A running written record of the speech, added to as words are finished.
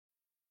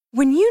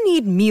When you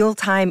need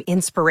mealtime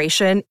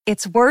inspiration,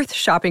 it's worth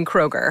shopping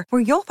Kroger,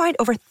 where you'll find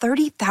over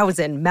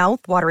 30,000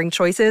 mouth-watering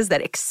choices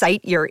that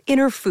excite your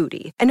inner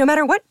foodie. And no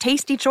matter what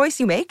tasty choice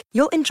you make,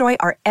 you'll enjoy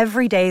our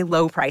everyday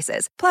low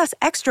prices, plus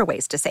extra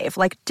ways to save,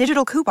 like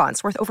digital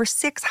coupons worth over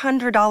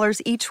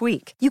 $600 each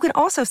week. You can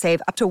also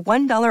save up to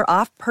 $1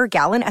 off per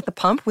gallon at the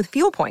pump with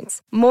fuel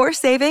points. More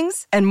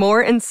savings and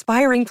more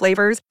inspiring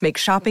flavors make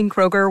shopping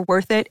Kroger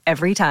worth it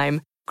every time.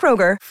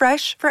 Kroger,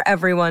 fresh for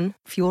everyone.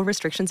 Fuel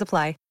restrictions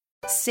apply.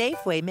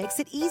 Safeway makes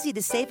it easy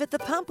to save at the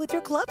pump with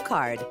your club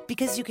card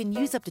because you can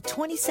use up to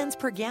 20 cents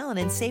per gallon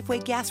in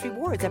Safeway gas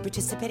rewards at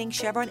participating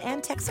Chevron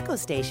and Texaco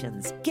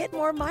stations. Get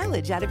more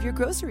mileage out of your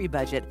grocery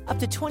budget, up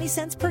to 20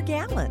 cents per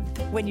gallon.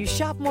 When you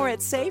shop more at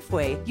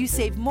Safeway, you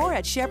save more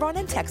at Chevron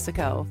and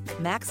Texaco.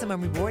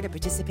 Maximum reward at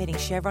participating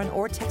Chevron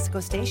or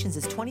Texaco stations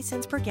is 20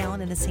 cents per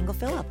gallon in a single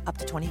fill-up, up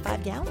to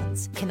 25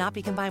 gallons. Cannot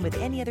be combined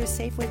with any other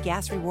Safeway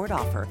gas reward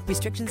offer.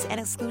 Restrictions and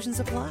exclusions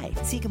apply.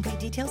 See complete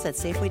details at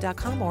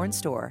Safeway.com or in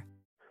store.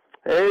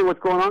 Hey, what's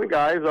going on,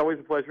 guys? Always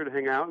a pleasure to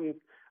hang out on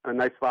a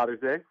nice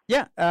Father's Day.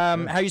 Yeah.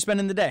 How you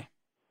spending the day?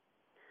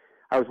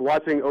 I was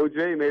watching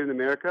OJ, Made in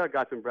America.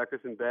 Got some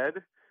breakfast in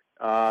bed.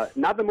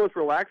 Not the most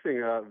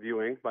relaxing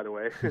viewing, by the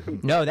way.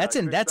 No, that's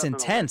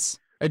intense.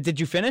 Did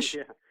you finish?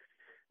 Yeah.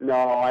 No,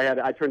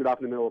 I turned it off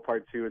in the middle of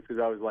part two. It's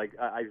because I was like,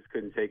 I just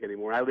couldn't take it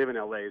anymore. I live in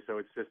LA, so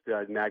it's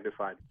just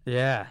magnified.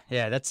 Yeah.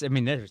 That's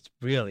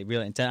really,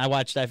 really intense.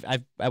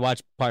 I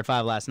watched part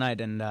 5 last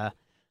night, and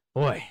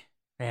boy.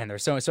 Man,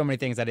 there's so many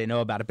things I didn't know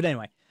about it. But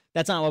anyway,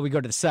 that's not why we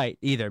go to the site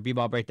either,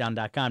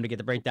 bballbreakdown.com, to get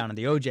the breakdown of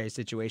the OJ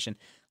situation.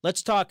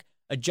 Let's talk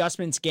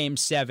adjustments Game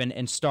 7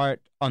 and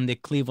start on the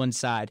Cleveland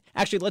side.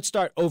 Actually, let's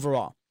start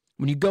overall.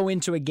 When you go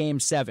into a Game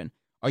 7,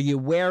 are you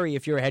wary,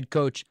 if you're a head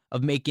coach,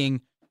 of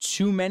making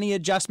too many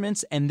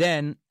adjustments? And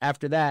then,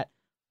 after that,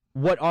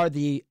 what are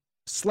the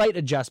slight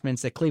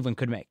adjustments that Cleveland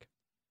could make?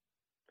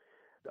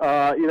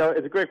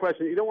 It's a great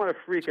question. You don't want to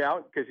freak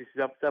out because you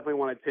definitely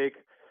want to take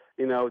 –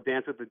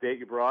 dance with the date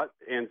you brought.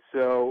 And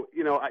so,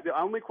 the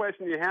only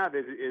question you have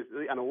is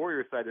on the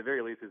Warriors side, at the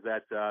very least, is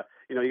that,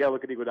 you got to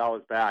look at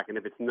Iguodala's back. And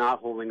if it's not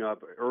holding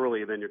up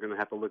early, then you're going to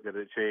have to look at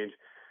it change.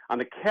 On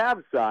the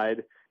Cavs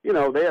side,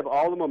 they have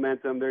all the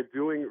momentum. They're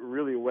doing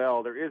really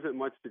well. There isn't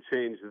much to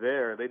change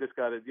there. They just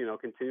got to,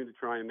 continue to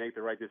try and make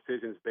the right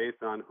decisions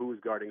based on who's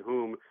guarding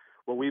whom.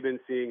 What we've been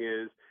seeing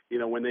is,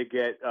 when they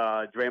get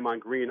Draymond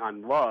Green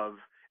on Love,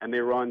 and they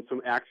run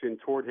some action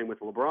toward him with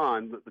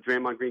LeBron, the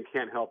Draymond Green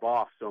can't help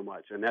off so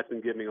much, and that's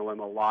been giving him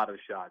a lot of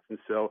shots. And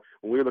so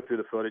when we look through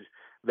the footage,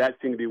 that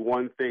seemed to be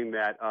one thing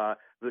that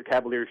the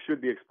Cavaliers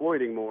should be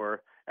exploiting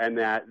more, and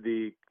that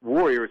the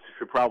Warriors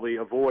should probably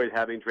avoid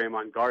having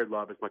Draymond guard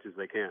Love as much as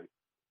they can.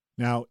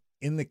 Now,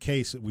 in the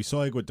case, we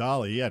saw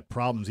Iguodala, he had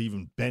problems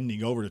even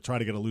bending over to try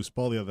to get a loose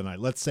ball the other night.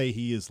 Let's say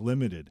he is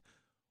limited.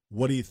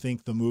 What do you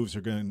think the moves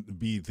are going to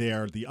be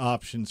there, the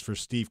options for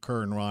Steve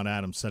Kerr and Ron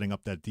Adams setting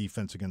up that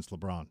defense against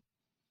LeBron?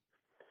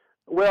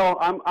 Well,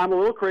 I'm a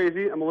little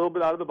crazy. I'm a little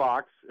bit out of the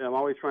box. I'm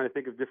always trying to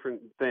think of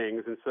different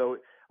things. And so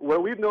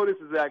what we've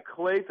noticed is that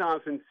Klay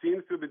Thompson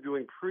seems to have been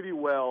doing pretty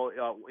well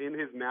in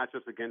his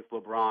matchups against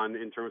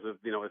LeBron in terms of,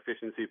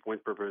 efficiency,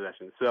 points per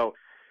possession. So,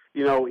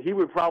 he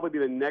would probably be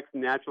the next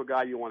natural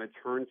guy you want to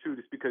turn to,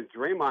 just because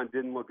Draymond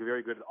didn't look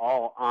very good at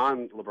all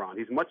on LeBron.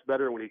 He's much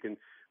better when he can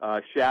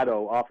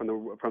shadow off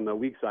from the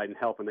weak side and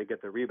help when they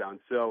get the rebound.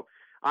 So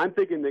I'm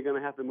thinking they're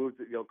going to have to move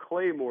to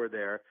Klay more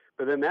there.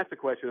 But then that's the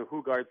question of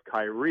who guards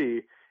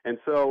Kyrie. And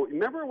so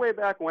remember way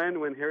back when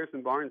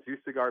Harrison Barnes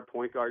used to guard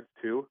point guards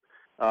too?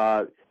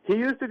 He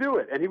used to do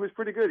it, and he was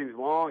pretty good. He was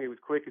long, he was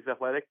quick, he's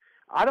athletic.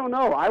 I don't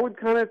know. I would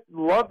kind of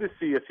love to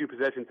see a few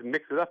possessions to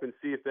mix it up and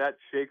see if that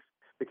shakes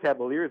the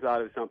Cavaliers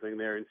out of something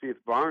there, and see if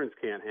Barnes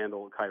can't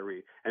handle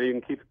Kyrie, and you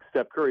can keep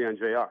Steph Curry on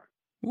JR.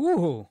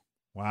 Ooh.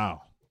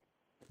 Wow.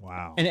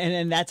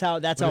 And that's how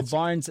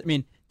Barnes,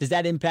 does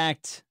that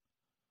impact,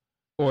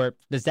 or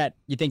does that,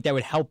 you think that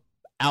would help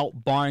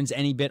out Barnes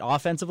any bit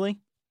offensively?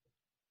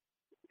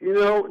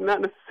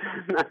 Not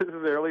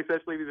necessarily,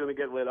 especially if he's going to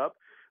get lit up.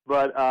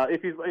 But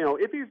if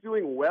he's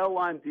doing well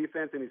on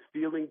defense and he's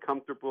feeling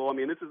comfortable,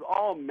 this is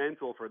all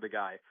mental for the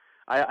guy.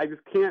 I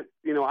just can't,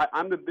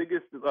 I'm the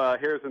biggest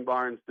Harrison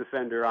Barnes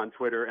defender on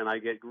Twitter, and I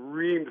get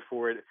reamed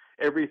for it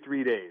every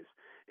 3 days.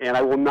 And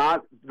I will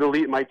not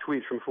delete my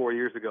tweets from 4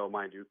 years ago,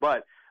 mind you.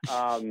 But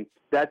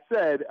that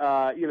said,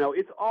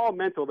 it's all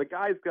mental. The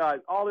guy's got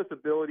all this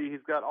ability.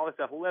 He's got all this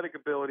athletic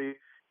ability.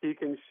 He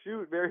can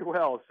shoot very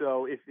well.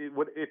 So if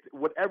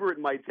whatever it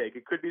might take,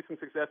 it could be some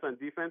success on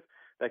defense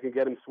that can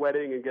get him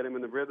sweating and get him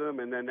in the rhythm.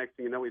 And then next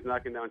thing you know, he's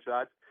knocking down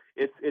shots.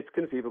 It's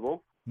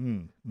conceivable.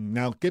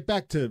 Now, get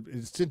back to,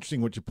 it's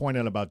interesting what you point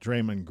out about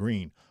Draymond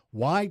Green.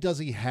 Why does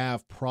he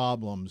have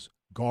problems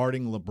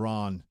guarding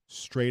LeBron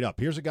straight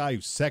up? Here's a guy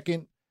who's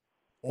second,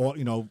 or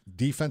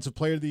defensive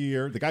player of the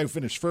year. The guy who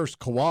finished first,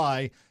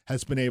 Kawhi,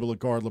 has been able to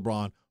guard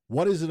LeBron.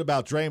 What is it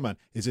about Draymond?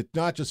 Is it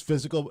not just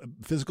physical,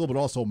 but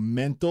also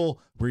mental,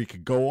 where he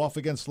could go off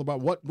against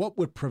LeBron? What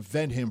would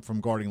prevent him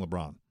from guarding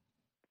LeBron?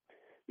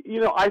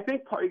 I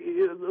think,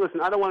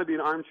 listen, I don't want to be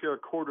an armchair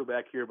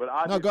quarterback here, but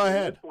obviously No, go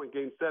ahead. at this point,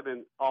 Game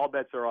 7, all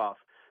bets are off.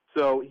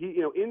 So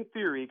he, in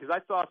theory, because I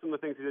saw some of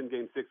the things he did in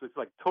Game 6, it's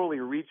like totally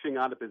reaching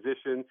out of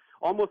position,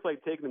 almost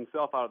like taking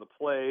himself out of the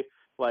play,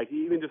 like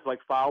even just like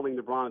fouling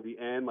LeBron at the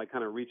end, like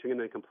kind of reaching in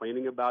and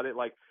complaining about it.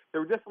 Like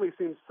there definitely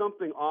seems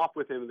something off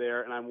with him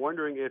there, and I'm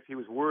wondering if he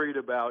was worried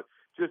about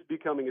just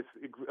becoming as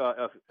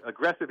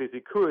aggressive as he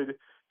could,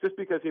 just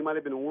because he might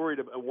have been worried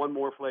about one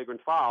more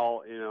flagrant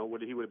foul,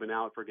 he would have been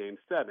out for Game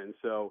 7.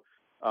 So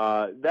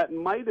that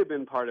might have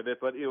been part of it,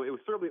 but it was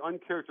certainly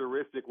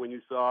uncharacteristic when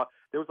you saw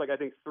there was I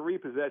think 3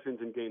 possessions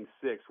in Game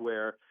 6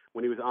 where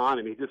when he was on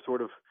him, he just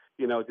sort of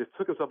just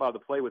took himself out of the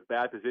play with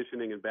bad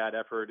positioning and bad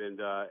effort, and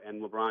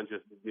LeBron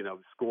just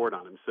scored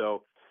on him.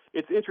 So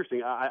it's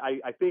interesting.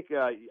 I think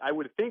I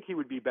would think he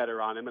would be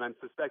better on him, and I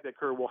suspect that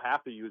Kerr will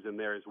have to use him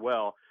there as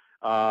well.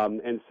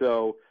 And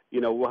so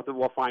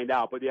we'll find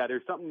out. But yeah,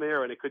 there's something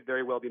there, and it could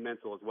very well be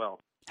mental as well.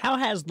 How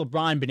has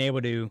LeBron been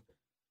able to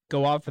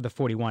go out for the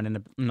 41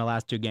 in the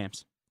last 2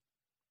 games?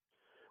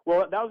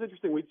 Well, that was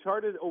interesting. We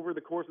charted over the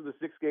course of the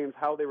 6 games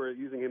how they were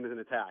using him as an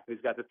attack. He's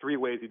got the 3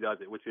 ways he does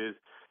it, which is,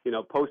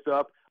 post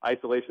up,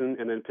 isolation,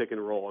 and then pick and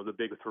roll are the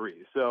big 3.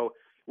 So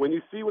when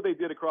you see what they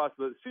did across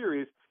the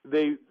series,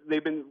 they've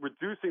been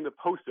reducing the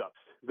post ups.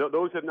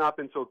 Those have not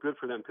been so good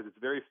for them because it's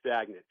very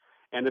stagnant.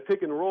 And the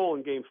pick and roll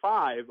in Game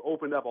 5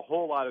 opened up a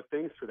whole lot of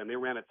things for them. They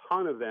ran a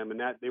ton of them, and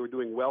that they were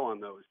doing well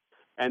on those.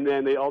 And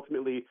then they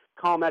ultimately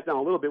calmed that down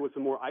a little bit with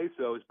some more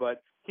ISOs,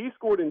 but he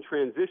scored in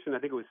transition, I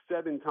think it was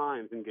 7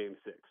 times in Game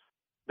 6.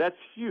 That's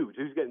huge.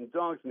 He's getting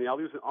dunks and the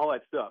alley-oops and all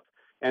that stuff.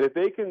 And if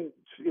they can,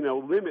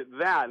 limit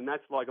that, and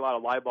that's like a lot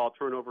of live ball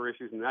turnover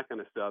issues and that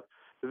kind of stuff,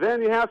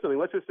 then you have something.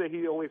 Let's just say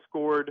he only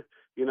scored,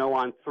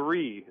 on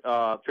 3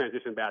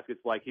 transition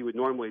baskets like he would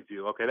normally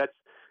do. Okay,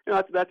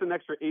 that's an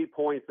extra 8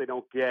 points they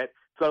don't get.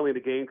 Suddenly the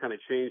game kind of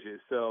changes.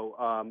 So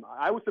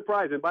I was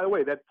surprised. And by the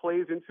way, that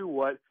plays into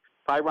what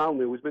Tyronn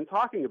Lue has been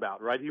talking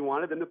about, right? He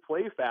wanted them to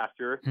play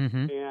faster,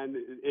 and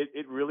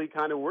it really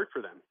kind of worked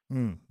for them.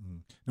 Mm-hmm.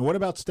 Now, what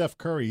about Steph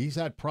Curry? He's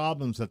had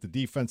problems at the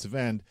defensive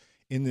end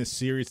in this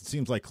series. It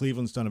seems like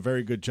Cleveland's done a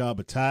very good job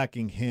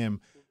attacking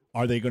him.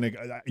 Are they going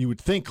to – you would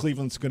think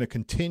Cleveland's going to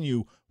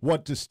continue.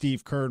 What does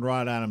Steve Kerr and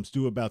Rod Adams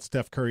do about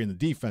Steph Curry in the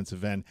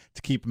defensive end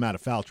to keep him out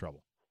of foul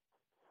trouble?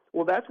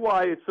 Well, that's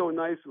why it's so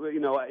nice.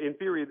 In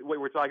theory, what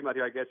we're talking about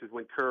here, I guess, is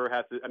when Curry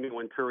has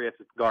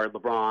to guard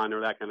LeBron or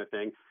that kind of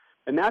thing.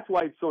 And that's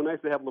why it's so nice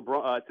to have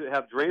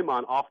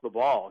Draymond off the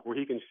ball, where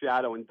he can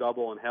shadow and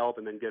double and help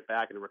and then get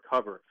back and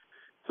recover.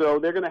 So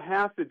they're going to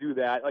have to do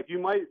that. Like they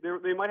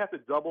might have to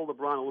double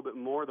LeBron a little bit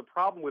more. The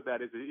problem with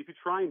that is if you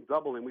try and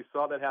double him, we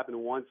saw that happen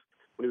once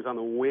when he was on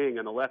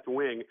the left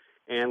wing,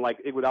 and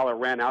Iguodala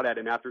ran out at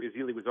him after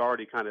Ezeli was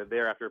already kind of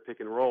there after a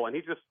pick and roll, and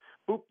he just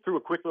threw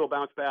a quick little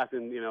bounce pass,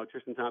 and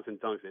Tristan Thompson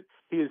dunks it.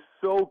 He is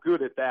so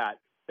good at that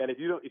if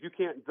you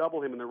can't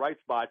double him in the right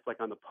spots,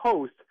 like on the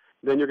post,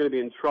 then you're going to be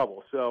in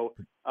trouble. So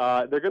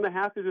they're going to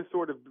have to just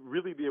sort of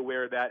really be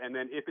aware of that. And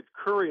then if it's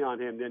Curry on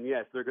him, then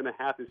yes, they're going to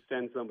have to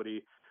send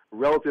somebody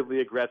relatively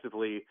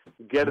aggressively,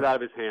 get it out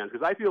of his hands.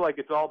 Because I feel like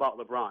it's all about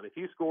LeBron. If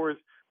he scores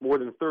more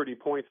than 30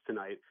 points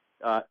tonight,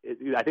 I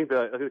think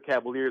the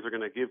Cavaliers are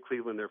going to give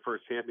Cleveland their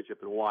first championship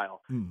in a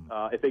while.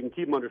 If they can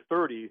keep them under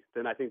 30,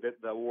 then I think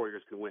that the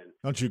Warriors can win.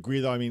 Don't you agree,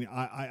 though? I mean,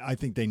 I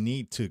think they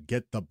need to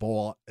get the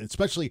ball,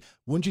 especially,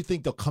 wouldn't you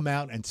think they'll come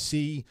out and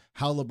see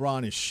how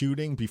LeBron is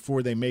shooting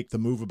before they make the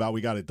move about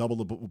we got to double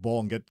the ball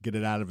and get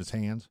it out of his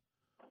hands?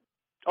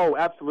 Oh,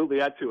 absolutely,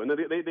 that too. And they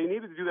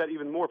needed to do that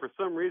even more. For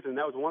some reason,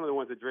 that was one of the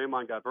ones that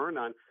Draymond got burned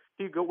on.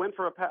 He went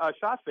for a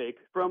shot fake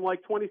from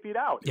 20 feet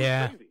out. It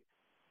was crazy.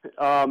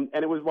 And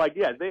it was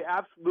they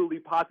absolutely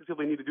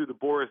positively need to do the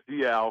Boris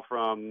Diaw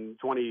from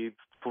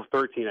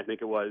 2013, I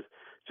think it was.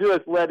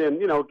 Just let him,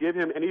 give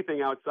him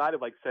anything outside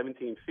of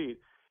 17 feet.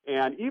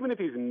 And even if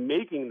he's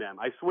making them,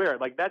 I swear,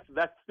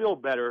 that's still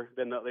better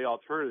than the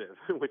alternative,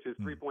 which is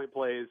 3-point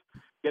plays,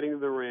 getting to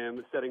the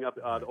rim, setting up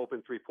the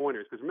open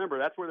 3-pointers. Because remember,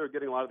 that's where they're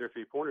getting a lot of their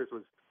 3-pointers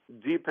was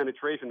deep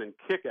penetration and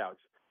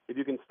kickouts. If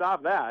you can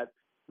stop that,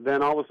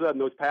 then all of a sudden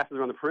those passes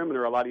around the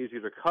perimeter are a lot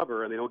easier to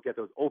cover, and they don't get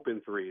those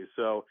open threes.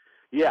 So,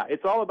 yeah,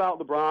 it's all about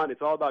LeBron.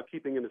 It's all about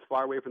keeping him as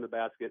far away from the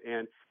basket.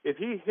 And if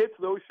he hits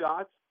those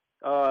shots,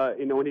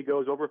 when he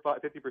goes over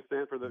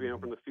 50% for the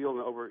from the field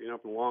and over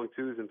from long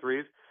 2s and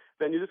 3s,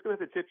 then you're just going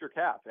to have to tip your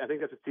cap. I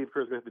think that's what Steve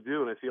Kerr's going to have to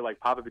do, and I feel like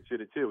Popovich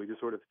did it too. He just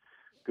sort of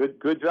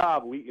good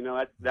job.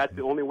 That's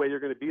the only way you're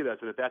going to beat us,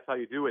 and if that's how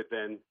you do it,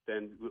 then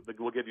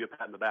we'll give you a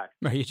pat in the back.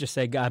 Right, you just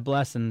say God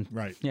bless and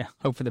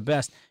hope for the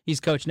best.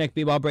 He's Coach Nick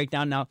B-Ball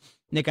Breakdown. Now,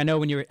 Nick, I know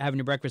when you were having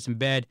your breakfast in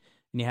bed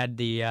and you had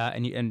the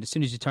and as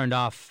soon as you turned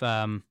off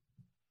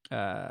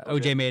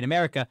OJ Made in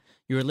America,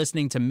 you were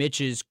listening to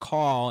Mitch's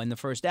call in the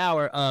first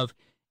hour of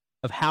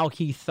how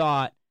he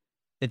thought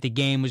that the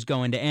game was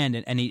going to end,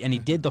 and he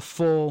did the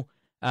full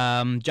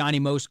Johnny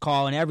Most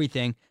call and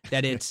everything.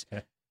 That it's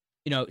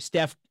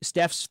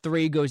Steph's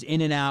 3 goes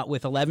in and out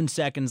with 11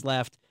 seconds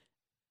left.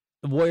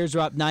 The Warriors are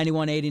up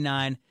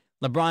 91-89.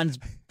 LeBron's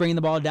bringing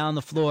the ball down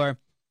the floor.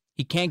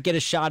 He can't get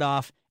a shot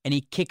off, and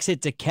he kicks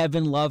it to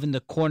Kevin Love in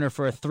the corner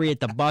for a 3 at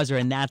the buzzer,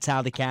 and that's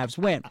how the Cavs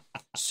win.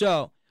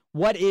 So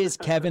what is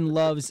Kevin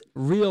Love's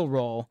real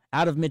role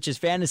out of Mitch's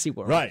fantasy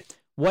world? Right.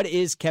 What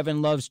is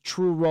Kevin Love's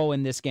true role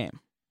in this game?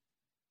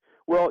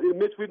 Well,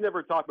 Mitch, we've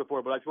never talked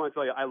before, but I just want to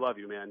tell you, I love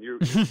you, man. You're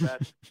the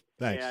best.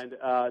 Thanks. And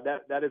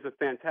that is a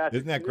fantastic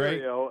Isn't that great?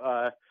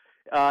 scenario.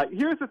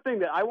 Here's the thing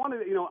that I want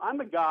to, I'm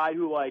the guy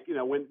who, like,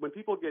 when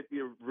people get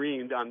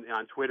reamed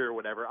on Twitter or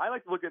whatever, I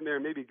like to look in there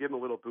and maybe give them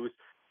a little boost,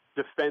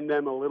 defend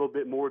them a little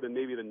bit more than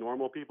maybe the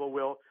normal people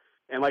will.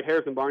 And like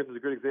Harrison Barnes is a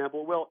good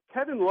example. Well,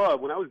 Kevin Love,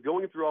 when I was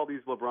going through all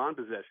these LeBron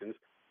possessions,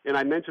 and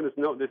I mentioned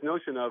this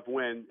notion of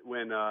when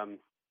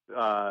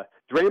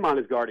Draymond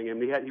is guarding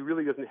him, he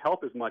really doesn't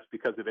help as much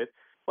because of it.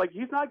 Like,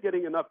 he's not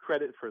getting enough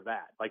credit for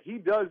that. Like, he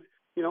does,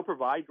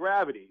 provide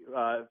gravity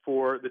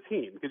for the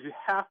team, because you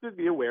have to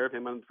be aware of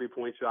him on the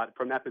three-point shot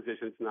from that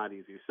position. It's not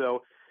easy.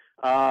 So,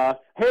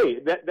 hey,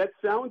 that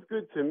sounds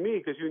good to me,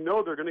 because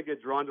they're going to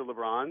get drawn to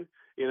LeBron,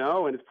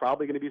 and it's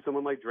probably going to be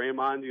someone like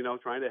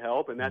Draymond, trying to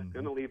help, and that's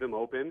going to leave him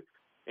open.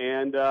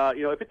 And,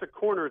 if it's a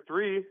corner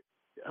three,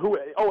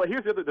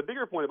 here's the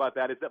bigger point about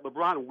that is that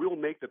LeBron will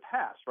make the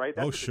pass, right?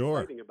 That's what's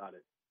exciting about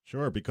it.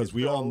 Sure, because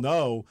we all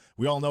know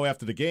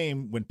after the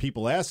game, when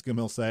people ask him,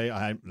 he'll say,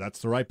 that's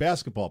the right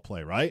basketball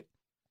play, right?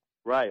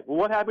 Right. Well,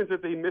 what happens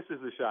if he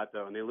misses the shot,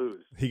 though, and they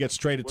lose? He gets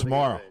traded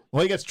tomorrow.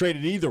 Well, he gets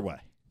traded either way,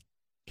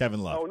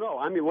 Kevin Love. Oh, no.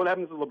 I mean, what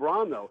happens to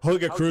LeBron, though? He'll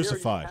get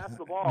crucified. Pass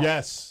the ball,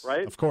 yes,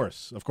 right? Of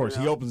course.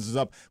 He opens us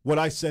up. What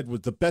I said was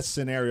the best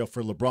scenario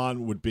for LeBron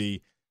would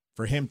be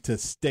for him to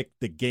stick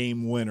the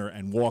game winner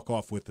and walk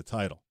off with the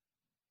title.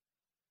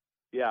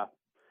 Yeah.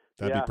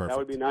 That'd be perfect. That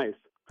would be nice.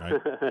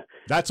 Right.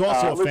 That's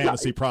also a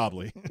fantasy,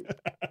 probably.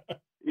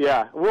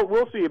 Yeah,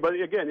 we'll see. But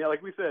again,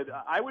 like we said,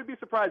 I would be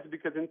surprised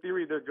because in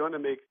theory they're going to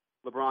make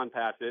LeBron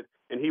pass it,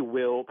 and he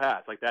will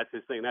pass. Like, that's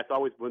his thing. That's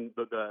always been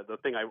the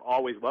thing I've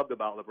always loved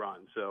about LeBron.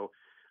 So,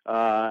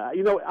 I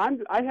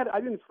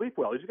didn't sleep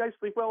well. Did you guys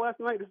sleep well last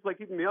night? This is like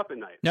keeping me up at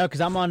night. No,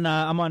 because I'm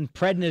on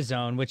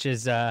prednisone, which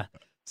is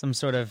some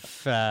sort of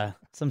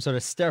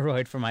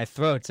steroid for my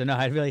throat. So no,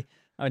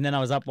 and then I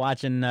was up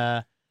watching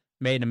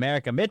Made in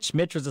America. Mitch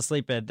was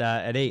asleep at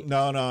 8. No.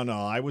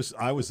 I was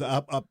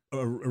up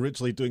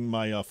originally doing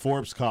my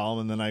Forbes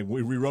column, and then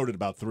we rewrote it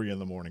about 3 in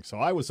the morning. So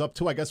I was up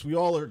too. I guess we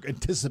all are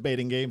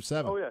anticipating Game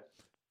 7. Oh yeah.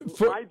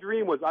 My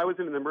dream was I was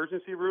in an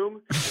emergency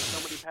room and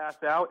somebody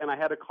passed out, and I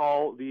had to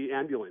call the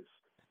ambulance.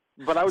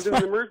 But I was in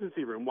an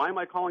emergency room. Why am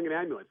I calling an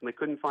ambulance? And they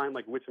couldn't find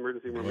which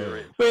emergency room they were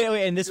in.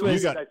 Wait, and this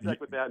was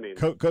dissect what that means.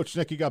 Coach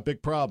Nick, you got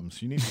big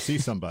problems. You need to see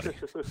somebody.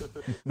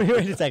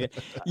 Wait a second.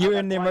 You were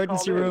in the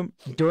emergency room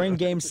during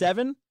Game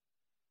 7?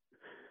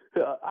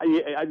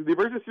 The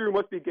emergency room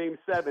must be Game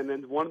 7,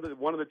 and one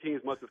of the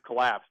teams must have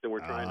collapsed, and we're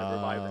trying to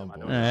revive them. I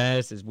don't know.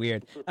 This is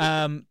weird.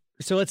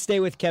 So let's stay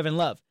with Kevin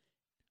Love.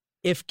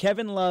 If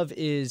Kevin Love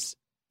is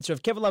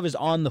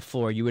on the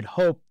floor, you would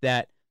hope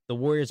that the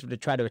Warriors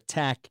would try to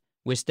attack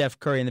with Steph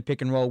Curry in the pick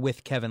and roll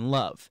with Kevin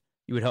Love.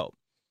 You would hope.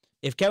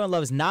 If Kevin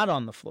Love is not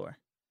on the floor,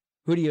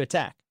 who do you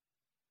attack?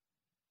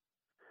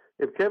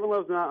 If Kevin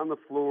Love's not on the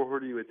floor,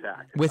 who do you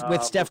attack? With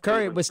Steph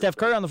Curry on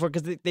the floor,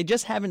 because they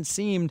just haven't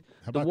seemed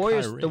the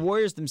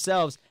Warriors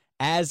themselves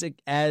as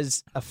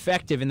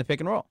effective in the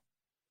pick and roll.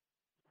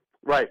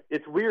 Right.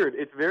 It's weird.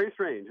 It's very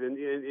strange. And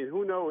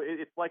who knows?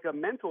 It's like a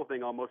mental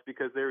thing almost,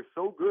 because they're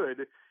so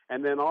good.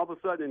 And then all of a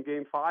sudden in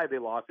Game 5 they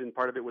lost, and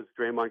part of it was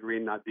Draymond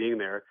Green not being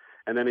there.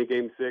 And then in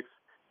Game 6,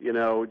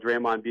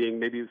 Draymond being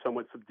maybe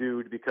somewhat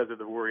subdued because of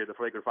the worry of the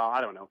flagrant foul. I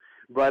don't know.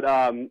 But,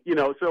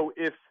 so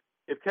if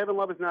Kevin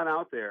Love is not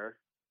out there,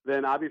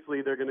 then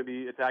obviously they're going to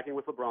be attacking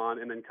with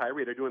LeBron, and then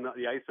Kyrie. They're doing the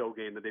ISO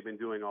game that they've been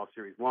doing all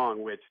series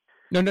long, which...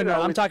 No.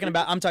 I'm talking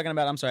about, I'm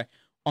sorry.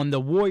 On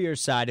the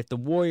Warriors side, if the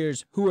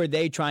Warriors, who are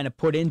they trying to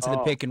put into the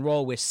pick and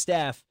roll with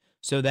Steph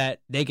so that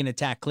they can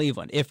attack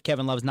Cleveland if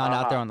Kevin Love's not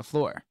out there on the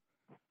floor?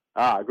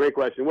 Great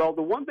question. Well,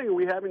 the one thing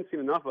we haven't seen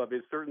enough of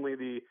is certainly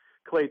the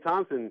Klay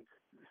Thompson,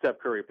 Steph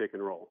Curry pick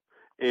and roll.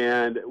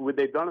 And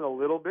they've done it a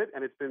little bit,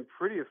 and it's been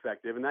pretty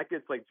effective. And that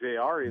gets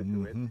JR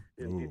into it. And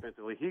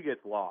defensively, he gets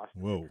lost.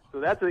 Whoa. So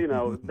that's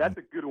that's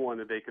a good one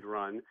that they could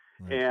run.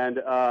 Right. And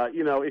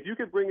if you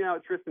could bring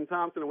out Tristan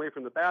Thompson away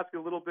from the basket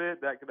a little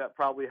bit, that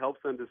probably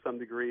helps them to some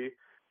degree.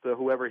 So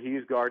whoever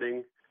he's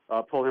guarding,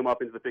 pull him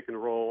up into the pick and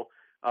roll.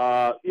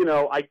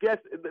 I guess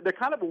they're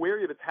kind of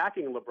wary of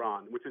attacking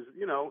LeBron, which is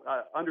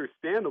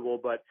understandable.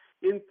 But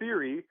in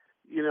theory,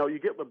 you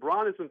get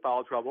LeBron in some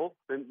foul trouble,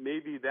 then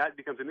maybe that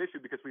becomes an issue,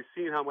 because we've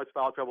seen how much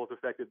foul trouble has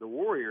affected the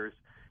Warriors,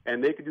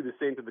 and they could do the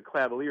same to the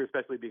Cavaliers,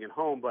 especially being at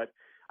home. But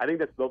I think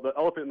that's the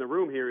elephant in the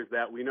room here is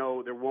that we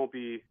know there won't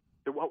be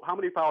 – how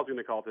many fouls are going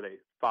to call today?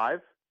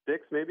 5,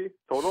 6 maybe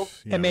total?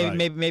 Yeah,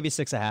 maybe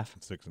 6.5.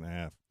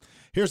 6.5.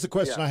 Here's the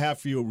question I have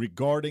for you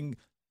regarding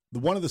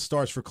one of the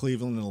stars for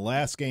Cleveland in the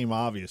last game,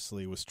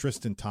 obviously, was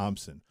Tristan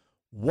Thompson.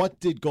 What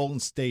did Golden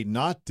State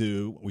not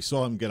do? We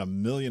saw him get a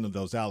million of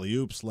those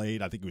alley-oops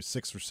late. I think he was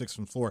 6 for 6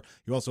 from floor.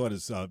 He also had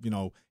his,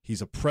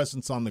 he's a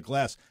presence on the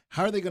glass.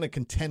 How are they going to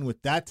contend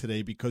with that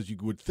today? Because you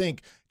would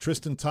think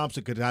Tristan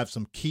Thompson could have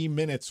some key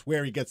minutes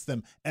where he gets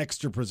them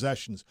extra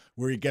possessions,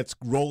 where he gets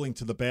rolling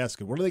to the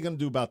basket. What are they going to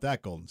do about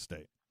that, Golden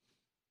State?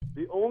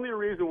 The only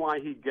reason why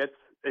he gets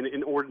an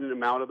inordinate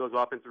amount of those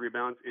offensive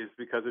rebounds is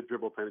because of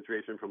dribble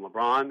penetration from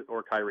LeBron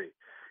or Kyrie.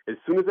 As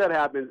soon as that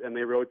happens and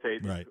they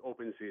rotate, right. It's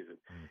open season.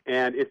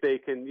 And if they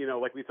can,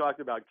 like we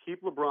talked about,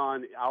 keep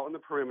LeBron out on the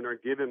perimeter,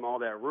 give him all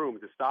that room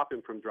to stop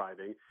him from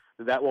driving,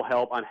 that will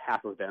help on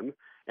half of them.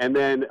 And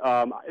then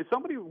if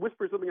somebody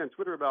whispered something on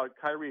Twitter about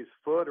Kyrie's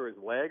foot or his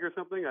leg or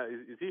something.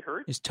 Is he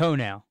hurt? His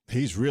toenail.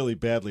 He's really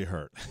badly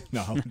hurt.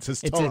 No, it's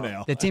his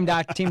toenail. The team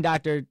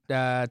doctor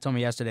told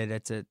me yesterday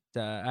that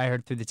I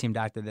heard through the team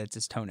doctor that it's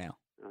his toenail.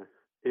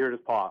 He hurt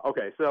his paw.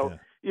 Okay, so,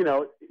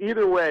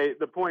 either way,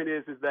 the point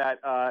is that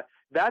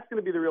that's going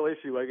to be the real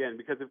issue, again,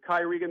 because if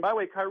Kyrie, and by the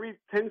way, Kyrie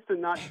tends to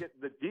not get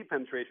the deep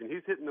penetration.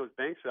 He's hitting those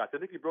bank shots. I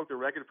think he broke the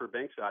record for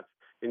bank shots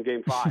in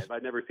Game 5.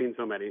 I've never seen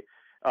so many.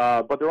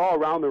 But they're all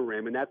around the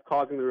rim, and that's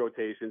causing the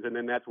rotations, and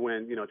then that's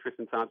when,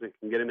 Tristan Thompson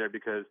can get in there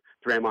because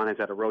Draymond has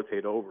had to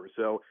rotate over.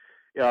 So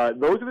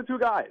those are the two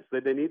guys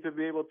that they need to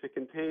be able to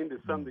contain to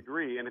some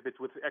degree, and if it's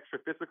with extra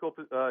physical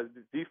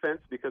defense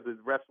because the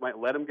refs might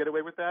let them get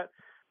away with that,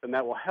 then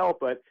that will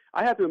help. But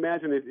I have to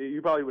imagine,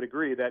 you probably would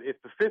agree, that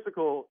if the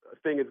physical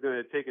thing is going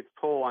to take its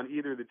toll on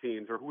either of the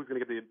teams or who's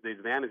going to get the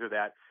advantage of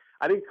that,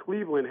 I think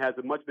Cleveland has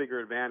a much bigger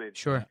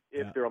advantage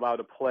if they're allowed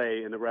to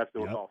play and the refs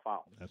don't call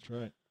fouls. That's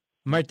right.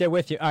 I'm right there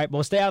with you. All right,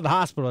 we'll stay out of the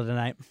hospital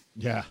tonight.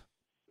 Yeah.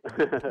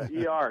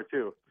 ER,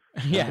 too.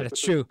 Yeah,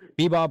 that's true.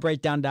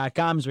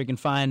 bballbreakdown.com is where we can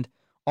find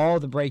all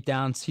the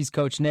breakdowns. He's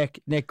Coach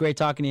Nick. Nick, great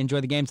talking to you.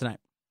 Enjoy the game tonight.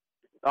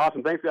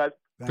 Awesome. Thanks, guys.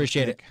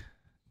 Appreciate it.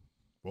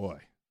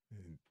 Boy,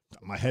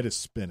 my head is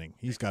spinning.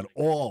 He's got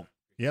all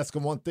 – you ask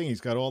him one thing,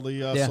 he's got all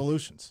the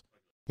solutions.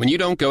 When you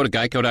don't go to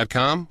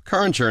Geico.com,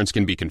 car insurance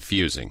can be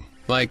confusing.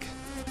 Like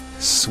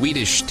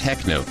Swedish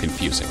techno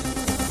confusing.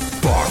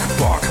 Bark,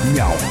 bark,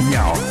 meow,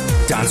 meow.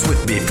 Dance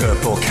with me,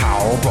 purple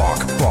cow. Bark,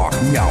 bark,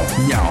 meow,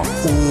 meow.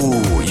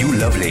 Ooh, you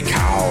lovely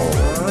cow.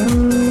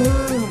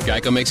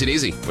 Geico makes it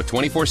easy. With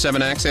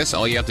 24/7 access,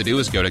 all you have to do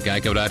is go to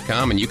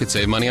Geico.com and you could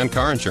save money on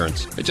car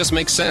insurance. It just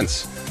makes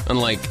sense.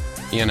 Unlike,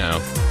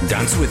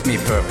 Dance with me,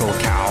 purple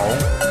cow.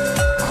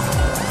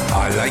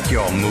 I like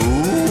your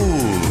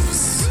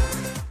moves.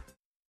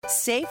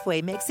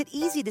 Safeway makes it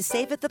easy to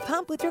save at the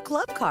pump with your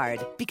club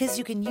card because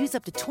you can use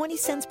up to 20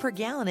 cents per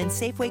gallon in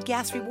Safeway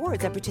gas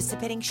rewards at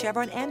participating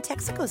Chevron and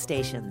Texaco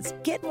stations.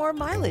 Get more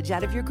mileage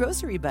out of your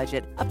grocery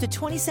budget, up to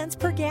 20 cents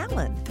per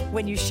gallon.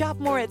 When you shop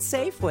more at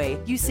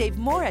Safeway, you save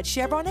more at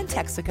Chevron and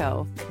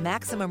Texaco.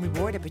 Maximum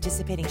reward at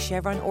participating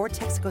Chevron or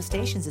Texaco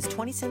stations is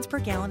 20 cents per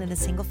gallon in a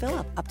single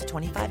fill-up, up to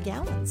 25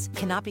 gallons.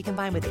 Cannot be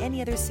combined with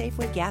any other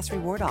Safeway gas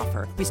reward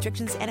offer.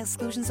 Restrictions and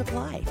exclusions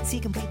apply. See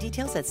complete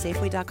details at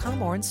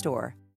Safeway.com or in store.